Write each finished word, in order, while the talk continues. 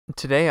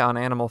Today on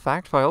Animal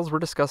Fact Files, we're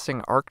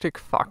discussing Arctic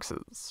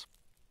foxes.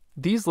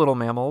 These little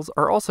mammals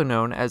are also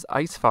known as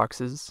ice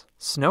foxes,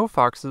 snow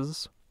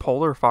foxes,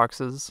 polar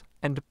foxes,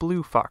 and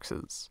blue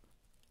foxes.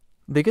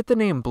 They get the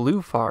name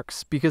blue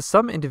fox because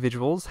some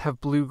individuals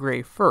have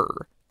blue-gray fur,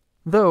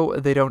 though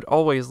they don't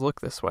always look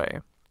this way.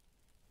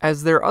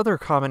 As their other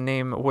common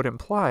name would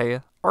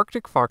imply,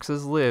 Arctic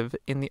foxes live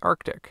in the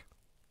Arctic.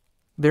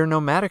 They're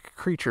nomadic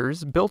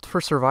creatures built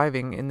for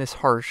surviving in this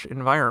harsh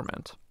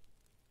environment.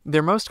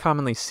 They're most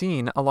commonly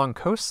seen along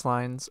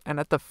coastlines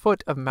and at the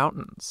foot of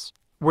mountains,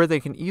 where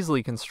they can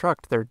easily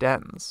construct their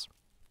dens.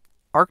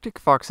 Arctic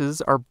foxes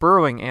are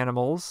burrowing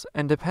animals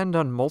and depend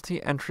on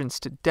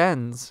multi-entranced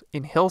dens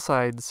in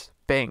hillsides,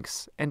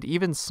 banks, and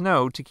even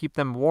snow to keep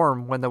them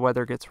warm when the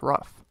weather gets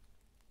rough.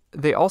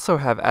 They also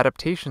have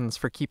adaptations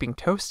for keeping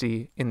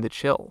toasty in the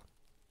chill.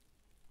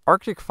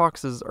 Arctic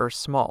foxes are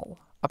small,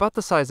 about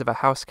the size of a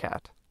house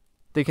cat.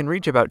 They can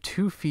reach about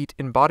 2 feet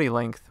in body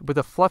length with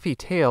a fluffy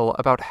tail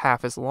about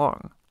half as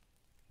long.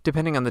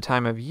 Depending on the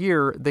time of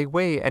year, they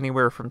weigh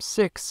anywhere from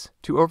 6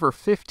 to over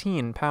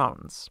 15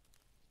 pounds.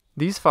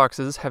 These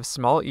foxes have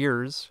small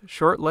ears,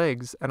 short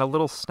legs, and a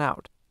little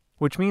snout,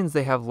 which means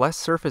they have less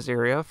surface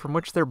area from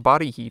which their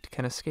body heat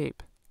can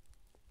escape.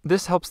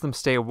 This helps them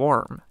stay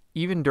warm,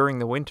 even during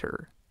the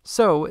winter,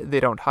 so they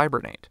don't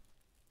hibernate.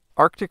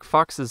 Arctic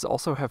foxes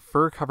also have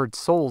fur-covered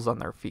soles on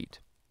their feet.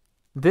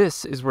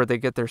 This is where they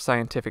get their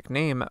scientific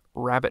name,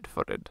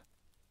 rabbit-footed.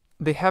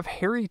 They have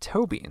hairy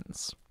toe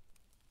beans.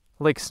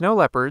 Like snow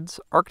leopards,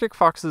 Arctic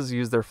foxes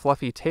use their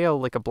fluffy tail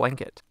like a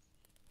blanket.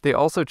 They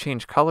also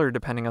change color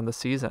depending on the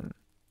season.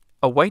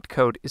 A white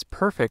coat is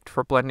perfect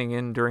for blending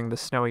in during the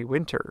snowy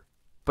winter,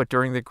 but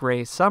during the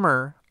gray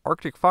summer,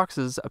 Arctic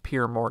foxes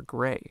appear more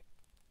gray.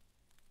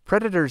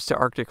 Predators to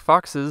Arctic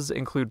foxes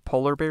include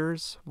polar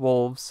bears,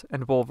 wolves,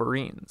 and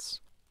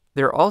wolverines.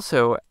 They're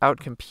also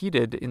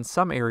outcompeted in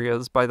some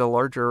areas by the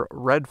larger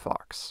red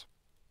fox.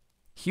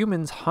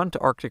 Humans hunt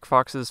Arctic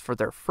foxes for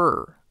their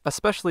fur,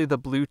 especially the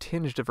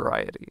blue-tinged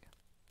variety.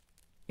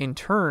 In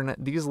turn,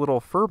 these little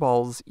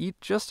furballs eat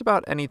just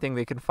about anything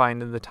they can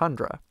find in the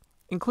tundra,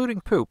 including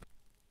poop.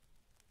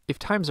 If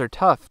times are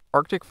tough,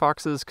 Arctic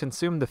foxes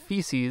consume the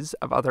feces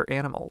of other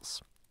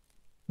animals.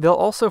 They'll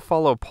also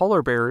follow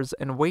polar bears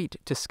and wait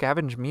to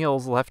scavenge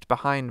meals left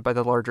behind by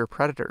the larger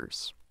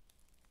predators.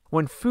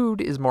 When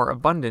food is more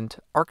abundant,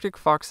 Arctic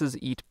foxes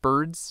eat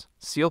birds,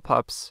 seal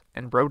pups,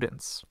 and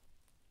rodents.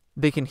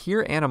 They can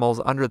hear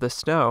animals under the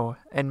snow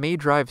and may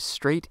drive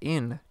straight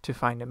in to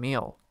find a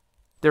meal.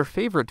 Their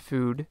favorite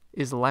food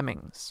is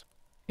lemmings.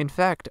 In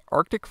fact,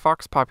 Arctic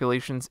fox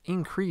populations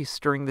increase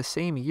during the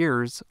same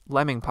years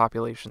lemming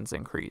populations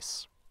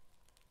increase.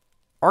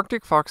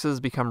 Arctic foxes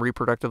become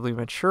reproductively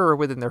mature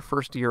within their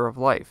first year of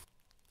life,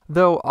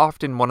 though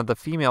often one of the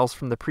females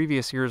from the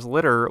previous year's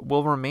litter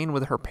will remain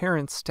with her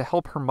parents to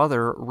help her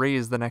mother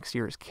raise the next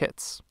year's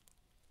kits.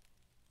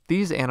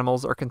 These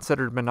animals are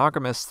considered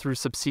monogamous through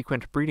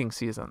subsequent breeding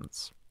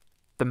seasons.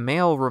 The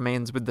male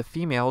remains with the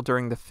female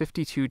during the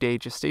 52-day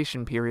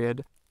gestation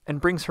period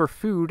and brings her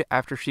food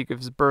after she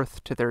gives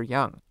birth to their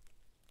young.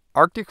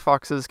 Arctic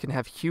foxes can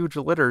have huge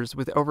litters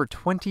with over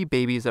 20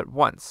 babies at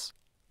once,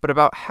 but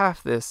about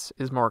half this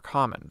is more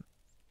common.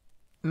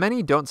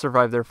 Many don't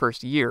survive their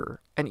first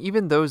year, and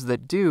even those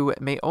that do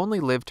may only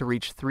live to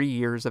reach 3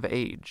 years of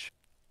age,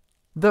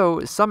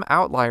 though some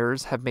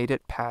outliers have made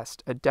it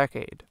past a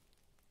decade.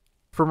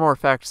 For more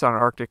facts on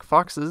Arctic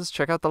foxes,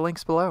 check out the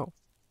links below.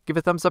 Give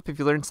a thumbs up if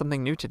you learned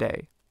something new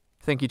today.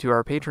 Thank you to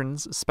our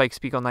patrons,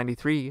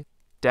 SpikeSpiegel93,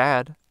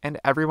 Dad, and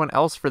everyone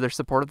else for their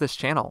support of this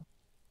channel.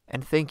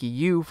 And thank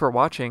you for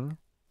watching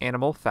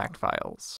Animal Fact Files.